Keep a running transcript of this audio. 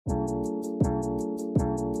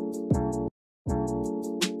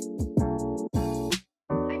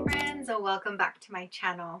welcome back to my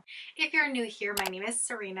channel. If you're new here, my name is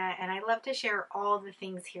Cerina and I love to share all the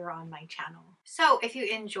things here on my channel. So if you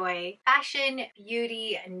enjoy fashion,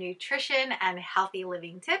 beauty, nutrition, and healthy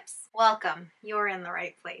living tips, welcome. You're in the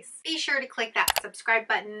right place. Be sure to click that subscribe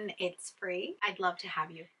button. It's free. I'd love to have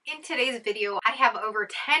you. In today's video, I have over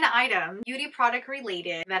 10 items, beauty product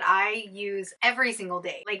related, that I use every single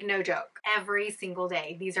day. Like, no joke, every single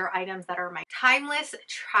day. These are items that are my timeless,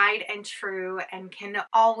 tried and true, and can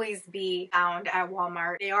always be found at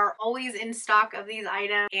Walmart. They are always in stock of these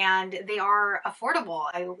items and they are affordable.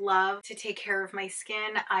 I love to take care of my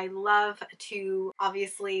skin. I love to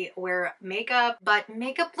obviously wear makeup, but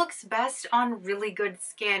makeup looks best on really good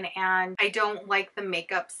skin, and I don't like the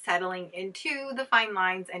makeup settling into the fine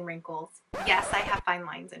lines and wrinkles. Yes, I have fine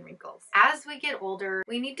lines and wrinkles. As we get older,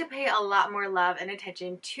 we need to pay a lot more love and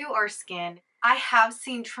attention to our skin. I have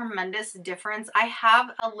seen tremendous difference. I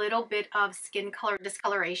have a little bit of skin color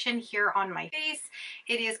discoloration here on my face.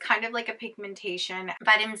 It is kind of like a pigmentation.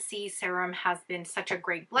 Vitamin C serum has been such a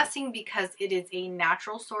great blessing because it is a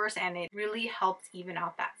natural source and it really helps even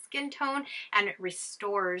out that skin tone, and it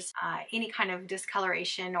restores any kind of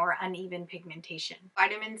discoloration or uneven pigmentation.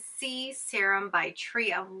 Vitamin C serum by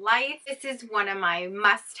Tree of Life. This is one of my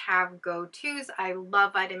must-have go-tos. I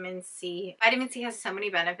love vitamin C. Vitamin C has so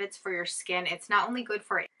many benefits for your skin. It's not only good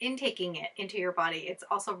for intaking it into your body, it's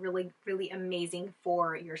also really, really amazing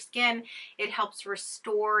for your skin. It helps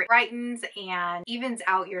restore, brightens, and evens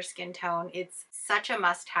out your skin tone. It's such a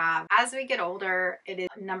must-have. As we get older, it is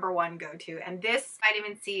 #1 go-to, and this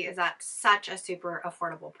vitamin C is at such a super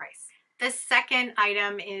affordable price. The second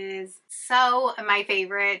item is so my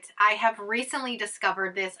favorite. I have recently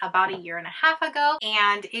discovered this about 1.5 years ago,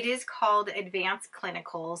 and it is called Advanced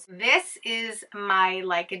Clinicals. This is my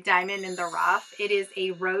like diamond in the rough. It is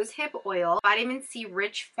a rosehip oil. Vitamin C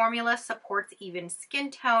rich formula supports even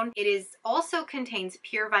skin tone. It is also contains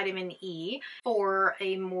pure vitamin E for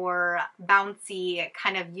a more bouncy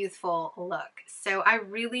kind of youthful look. So I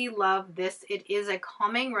really love this. It is a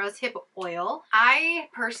calming rosehip oil. I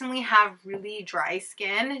personally have really dry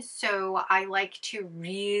skin, so I like to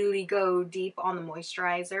really go deep on the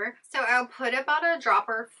moisturizer. So I'll put about a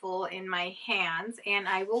dropper full in my hands and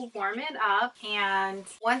I will warm it up, and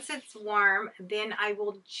once it's warm, then I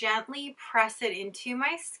will gently press it into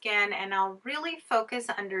my skin and I'll really focus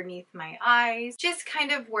underneath my eyes, just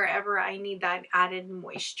kind of wherever I need that added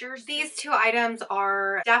moisture. These two items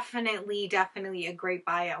are definitely a great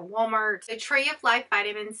buy at Walmart. The Tree of Life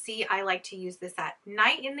Vitamin C, I like to use this at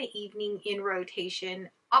night, in the evening, in rotation,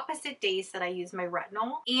 opposite days that I use my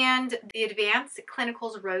retinol. And the Advanced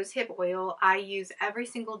Clinicals Rosehip Oil I use every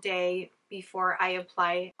single day before I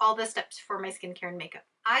apply all the steps for my skincare and makeup.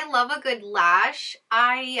 I love a good lash.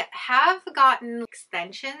 I have gotten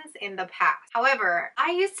extensions in the past. However,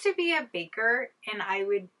 I used to be a baker and I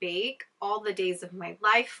would bake all the days of my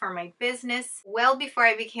life for my business well before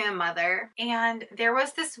I became a mother. And there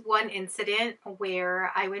was this one incident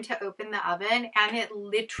where I went to open the oven and it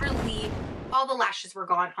literally, all the lashes were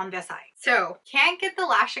gone on this eye. So can't get the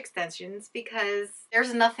lash extensions because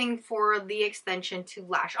there's nothing for the extension to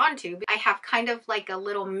lash onto. I have kind of like a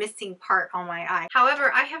little missing part on my eye.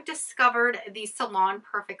 However, I have discovered the Salon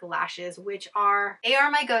Perfect lashes, which they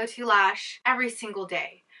are my go-to lash every single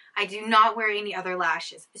day. I do not wear any other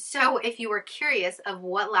lashes. So if you are curious of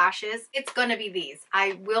what lashes, it's gonna be these.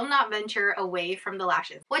 I will not venture away from the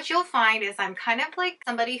lashes. What you'll find is I'm kind of like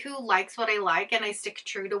somebody who likes what I like and I stick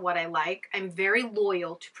true to what I like. I'm very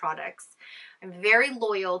loyal to products. I'm very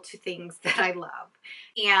loyal to things that I love.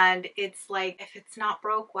 And it's like, if it's not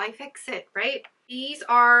broke, why fix it, right? These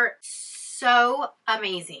are so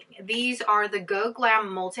amazing. These are the Go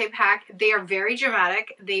Glam multi-pack. They are very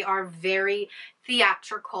dramatic. They are very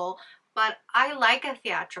theatrical, but I like a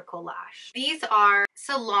theatrical lash. These are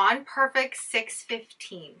Salon Perfect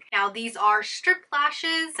 615. Now these are strip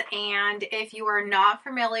lashes, and if you are not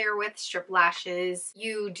familiar with strip lashes,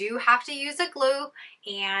 you do have to use a glue,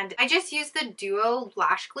 and I just use the Duo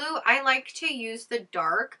Lash Glue. I like to use the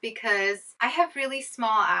dark because I have really small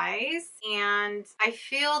eyes and I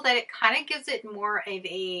feel that it kind of gives it more of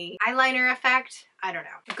a eyeliner effect. I don't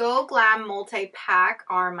know. Go Glam multi-pack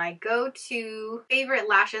are my go-to favorite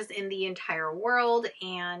lashes in the entire world,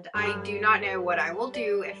 and I do not know what I will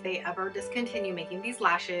do if they ever discontinue making these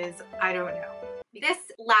lashes. I don't know. This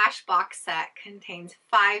lash box set contains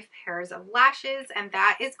 5 pairs of lashes, and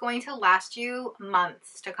that is going to last you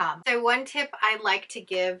months to come. So one tip I like to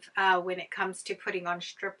give when it comes to putting on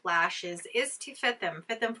strip lashes is to fit them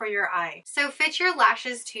for your eye. So fit your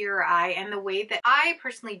lashes to your eye, and the way that I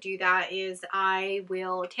personally do that is I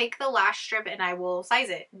will take the lash strip and I will size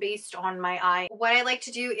it based on my eye. What I like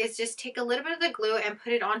to do is just take a little bit of the glue and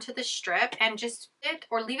put it onto the strip and just fit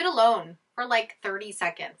or leave it alone for like 30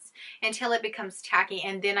 seconds until it becomes tacky,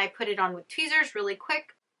 and then I put it on with tweezers really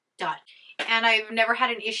quick. Done. And I've never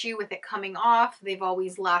had an issue with it coming off. They've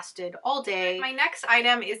always lasted all day. My next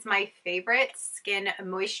item is my favorite skin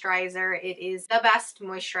moisturizer. It is the best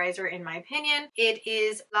moisturizer in my opinion. It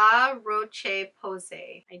is La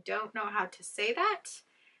Roche-Posay. I don't know how to say that,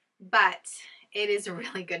 but it is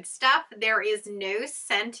really good stuff. There is no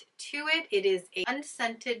scent to it. It is an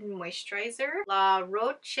unscented moisturizer. La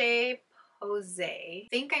Roche-Posay. I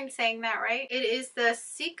think I'm saying that right. It is the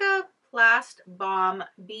Cicaplast Balm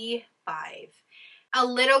B5. A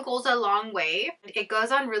little goes a long way. It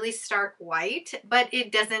goes on really stark white, but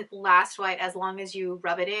it doesn't last white as long as you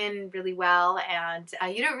rub it in really well, and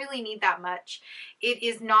you don't really need that much. It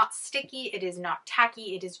is not sticky, it is not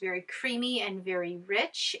tacky, it is very creamy and very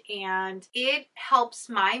rich, and it helps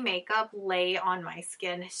my makeup lay on my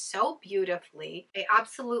skin so beautifully. I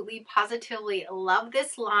absolutely positively love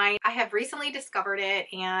this line. I have recently discovered it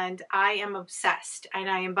and I am obsessed, and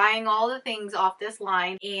I am buying all the things off this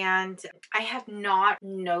line, and I have not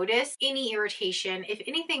noticed any irritation. If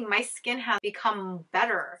anything, my skin has become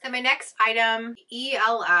better. So my next item,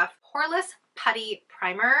 e.l.f. Poreless Putty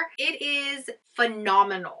Primer. It is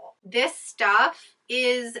phenomenal. This stuff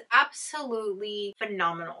is absolutely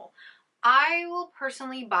phenomenal. I will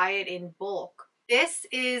personally buy it in bulk. This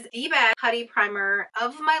is the best putty primer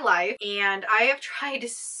of my life, and I have tried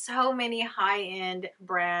so many high-end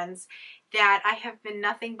brands that I have been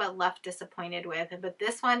nothing but left disappointed with, but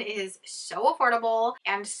this one is so affordable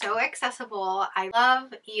and so accessible. I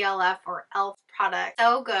love e.l.f. or e.l.f. products.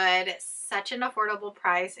 So good, such an affordable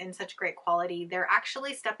price and such great quality. They're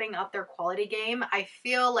actually stepping up their quality game. I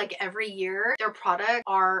feel like every year their products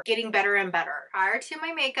are getting better and better. Prior to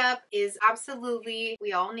my makeup is absolutely,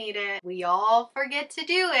 we all need it. We all forget to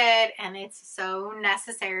do it, and it's so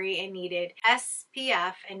necessary and needed.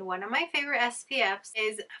 SPF, and one of my favorite SPFs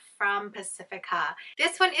is from Pacifica.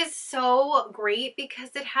 This one is so great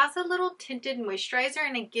because it has a little tinted moisturizer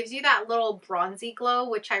and it gives you that little bronzy glow,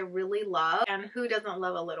 which I really love. And who doesn't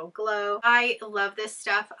love a little glow? I love this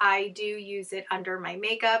stuff. I do use it under my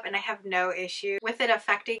makeup and I have no issue with it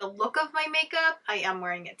affecting the look of my makeup. I am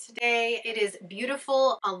wearing it today. It is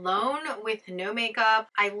beautiful alone with no makeup.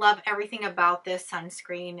 I love everything about this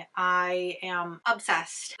sunscreen. I am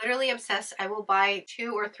obsessed, literally obsessed. I will buy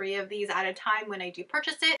 2 or 3 of these at a time when I do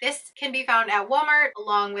purchase it. This can be found at Walmart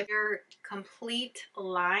along with your complete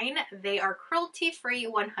line. They are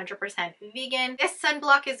cruelty-free, 100% vegan. This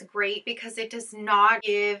sunblock is great because it does not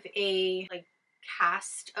give a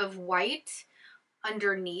cast of white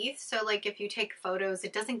underneath. So like if you take photos,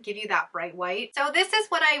 it doesn't give you that bright white. So this is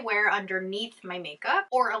what I wear underneath my makeup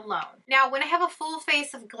or alone. Now when I have a full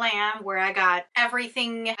face of glam where I got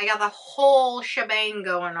everything, I got the whole shebang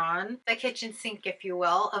going on, the kitchen sink if you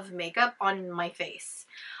will, of makeup on my face,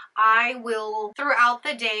 I will throughout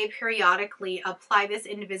the day periodically apply this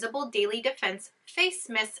Invisible Daily Defense Face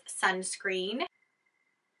Mist Sunscreen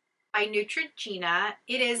by Neutrogena.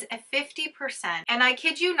 It is a 50%, and I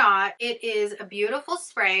kid you not, it is a beautiful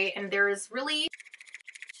spray, and there is really,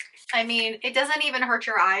 I mean, it doesn't even hurt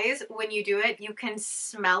your eyes when you do it. You can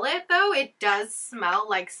smell it though. It does smell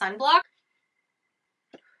like sunblock.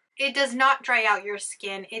 It does not dry out your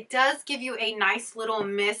skin. It does give you a nice little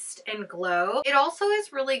mist and glow. It also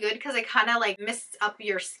is really good because it kind of like mists up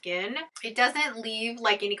your skin. It doesn't leave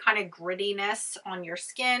like any kind of grittiness on your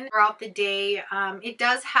skin throughout the day. It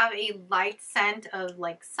does have a light scent of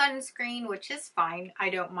like sunscreen, which is fine.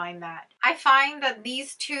 I don't mind that. I find that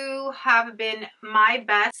these two have been my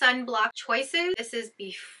best sunblock choices. This is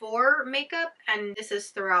before makeup and this is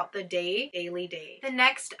throughout the day, daily day. The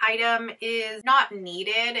next item is not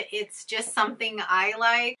needed. It's just something I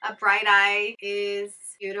like. A bright eye is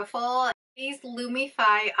beautiful. These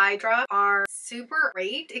Lumify Eye Drops are super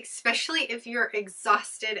great, especially if you're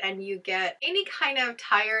exhausted and you get any kind of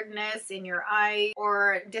tiredness in your eye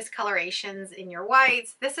or discolorations in your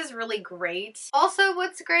whites. This is really great. Also,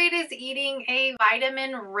 what's great is eating a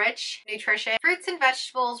vitamin-rich nutrition. Fruits and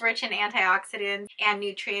vegetables rich in antioxidants and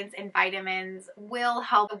nutrients and vitamins will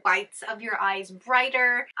help the whites of your eyes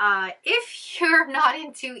brighter. If you're not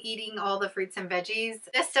into eating all the fruits and veggies,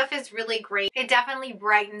 this stuff is really great. It definitely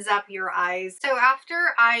brightens up your eyes guys. So after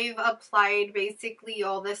I've applied basically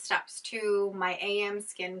all the steps to my AM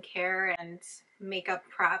skincare and makeup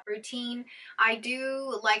prep routine, I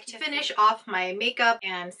do like to finish off my makeup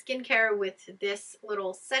and skincare with this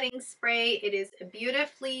little setting spray. It is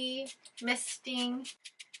beautifully misting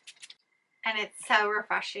and it's so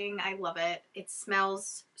refreshing. I love it. It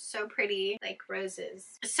smells so pretty, like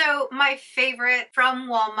roses. So my favorite from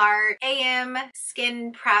Walmart AM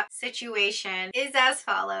skin prep situation is as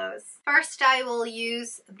follows. First, I will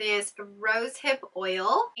use this Rosehip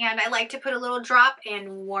Oil, and I like to put a little drop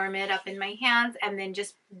and warm it up in my hands and then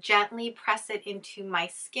just gently press it into my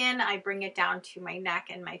skin. I bring it down to my neck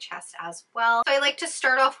and my chest as well. So I like to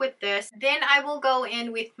start off with this. Then I will go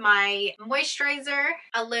in with my moisturizer.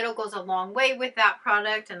 A little goes a long way with that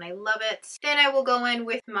product and I love it. Then I will go in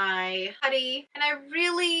with my putty, and I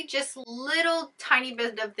really just little tiny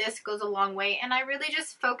bit of this goes a long way, and I really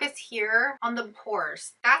just focus here on the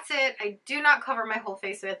pores. That's it. I do not cover my whole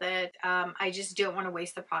face with it. I just don't want to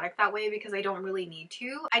waste the product that way because I don't really need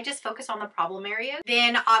to. I just focus on the problem areas.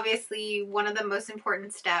 Then obviously one of the most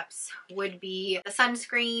important steps would be the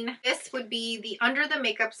sunscreen. This would be the under the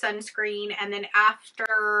makeup sunscreen, and then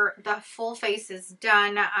after the full face is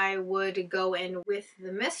done, I would go in with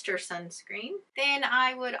the Mr. sunscreen. Then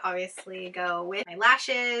I would obviously go with my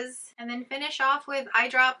lashes and then finish off with eye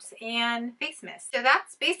drops and face mist. So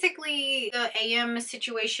that's basically the AM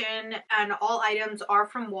situation, and all items are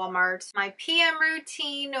from Walmart. My PM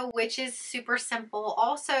routine, which is super simple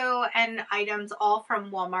also, and items all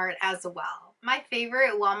from Walmart as well. My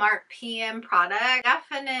favorite Walmart PM product,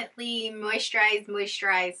 definitely moisturize,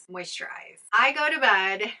 moisturize, moisturize. I go to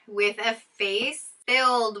bed with a face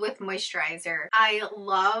filled with moisturizer. I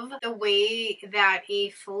love the way that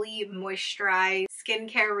a fully moisturized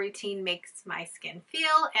skincare routine makes my skin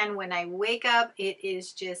feel, and when I wake up it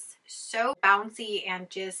is just so bouncy and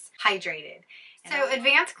just hydrated. So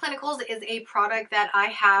Advanced Clinicals is a product that I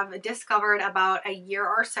have discovered about a year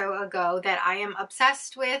or so ago that I am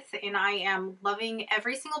obsessed with, and I am loving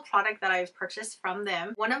every single product that I've purchased from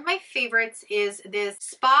them. One of my favorites is this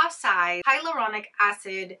spa size hyaluronic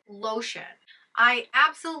acid lotion. I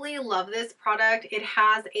absolutely love this product. It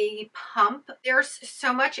has a pump. There's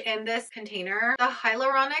so much in this container. The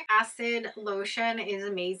hyaluronic acid lotion is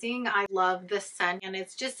amazing. I love the scent, and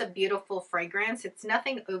it's just a beautiful fragrance. It's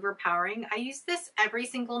nothing overpowering. I use this every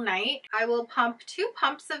single night. I will pump 2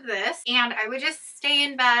 pumps of this, and I would just stay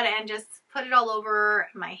in bed and just put it all over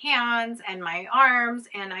my hands and my arms,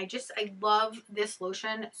 and I love this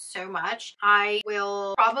lotion so much. I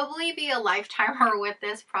will probably be a lifetimer with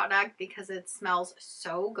this product because it smells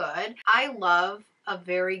so good. I love a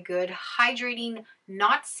very good hydrating,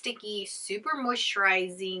 not sticky, super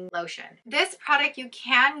moisturizing lotion. This product you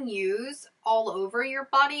can use all over your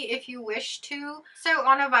body if you wish to. So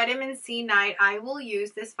on a vitamin C night, I will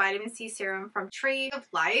use this vitamin C serum from Tree of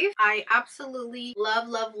Life. I absolutely love,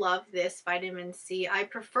 love, love this vitamin C. I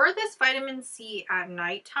prefer this vitamin C at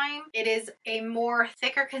nighttime. It is a more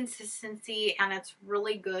thicker consistency and it's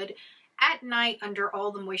really good at night under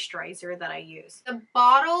all the moisturizer that I use. The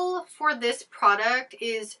bottle for this product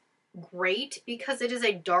is great because it is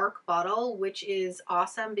a dark bottle, which is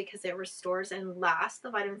awesome because it restores and lasts the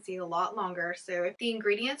vitamin C a lot longer. So the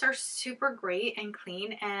ingredients are super great and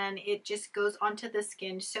clean, and it just goes onto the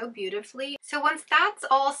skin so beautifully. So once that's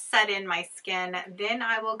all set in my skin, then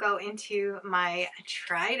I will go into my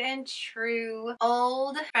tried and true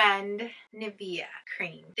old friend NIVEA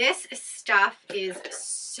Cream. This stuff is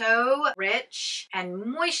so rich and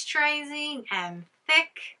moisturizing and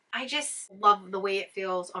thick. I just love the way it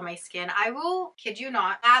feels on my skin. I will, kid you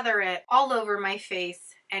not, lather it all over my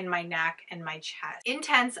face and my neck and my chest.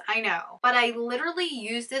 Intense, I know, but I literally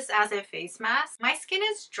use this as a face mask. My skin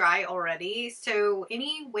is dry already, so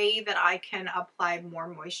any way that I can apply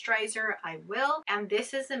more moisturizer, I will, and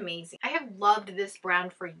this is amazing. I have loved this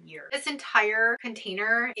brand for years. This entire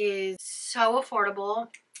container is so affordable,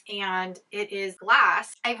 and it is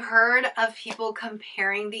glass. I've heard of people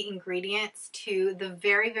comparing the ingredients to the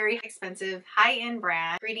very, very expensive high-end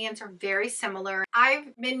brand. Ingredients are very similar.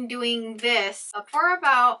 I've been doing this for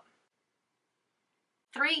about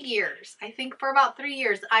 3 years. I think for about 3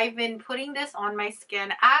 years, I've been putting this on my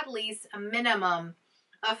skin at least a minimum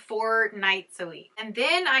of 4 nights a week. And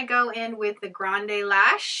then I go in with the Grande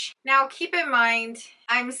Lash. Now keep in mind,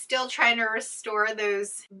 I'm still trying to restore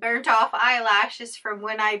those burnt off eyelashes from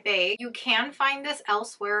when I baked. You can find this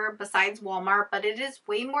elsewhere besides Walmart, but it is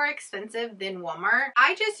way more expensive than Walmart.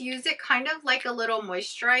 I just use it kind of like a little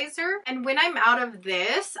moisturizer, and when I'm out of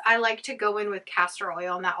this, I like to go in with castor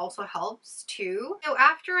oil, and that also helps too. So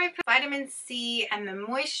after I put vitamin C and the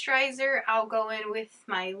moisturizer, I'll go in with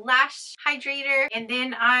my lash hydrator, and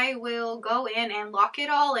then I will go in and lock it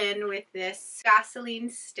all in with this Vaseline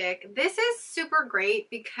stick. This is super great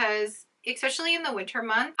because especially in the winter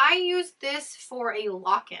months, I use this for a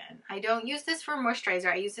lock-in. I don't use this for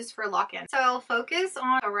moisturizer, I use this for a lock-in. So I'll focus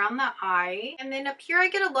on around the eye, and then up here I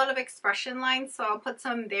get a lot of expression lines, so I'll put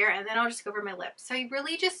some there, and then I'll just go over my lips. So I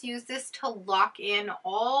really just use this to lock in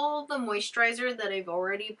all the moisturizer that I've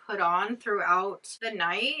already put on throughout the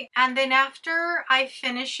night. And then after I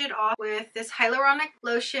finish it off with this hyaluronic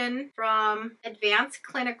lotion from Advanced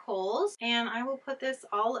Clinicals, and I will put this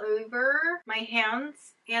all over my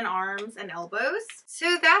hands and arms and elbows.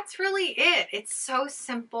 So that's really it. It's so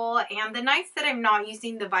simple, and the nights that I'm not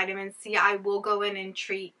using the vitamin C, I will go in and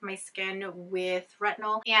treat my skin with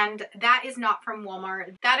retinol, and that is not from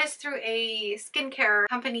Walmart. That is through a skincare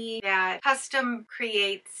company that custom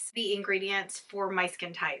creates the ingredients for my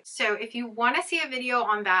skin type. So if you want to see a video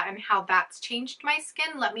on that and how that's changed my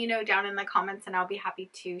skin, let me know down in the comments, and I'll be happy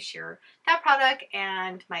to share that product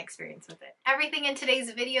and my experience with it. Everything in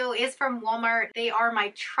today's video is from Walmart. They are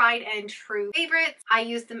my tried and true favorites. I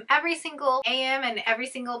use them every single AM and every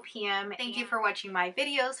single PM. Thank you for watching my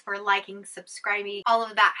videos, for liking, subscribing. All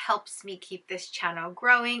of that helps me keep this channel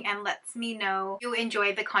growing and lets me know you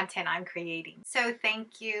enjoy the content I'm creating. So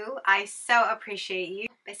thank you. I so appreciate you.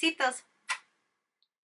 Besitos.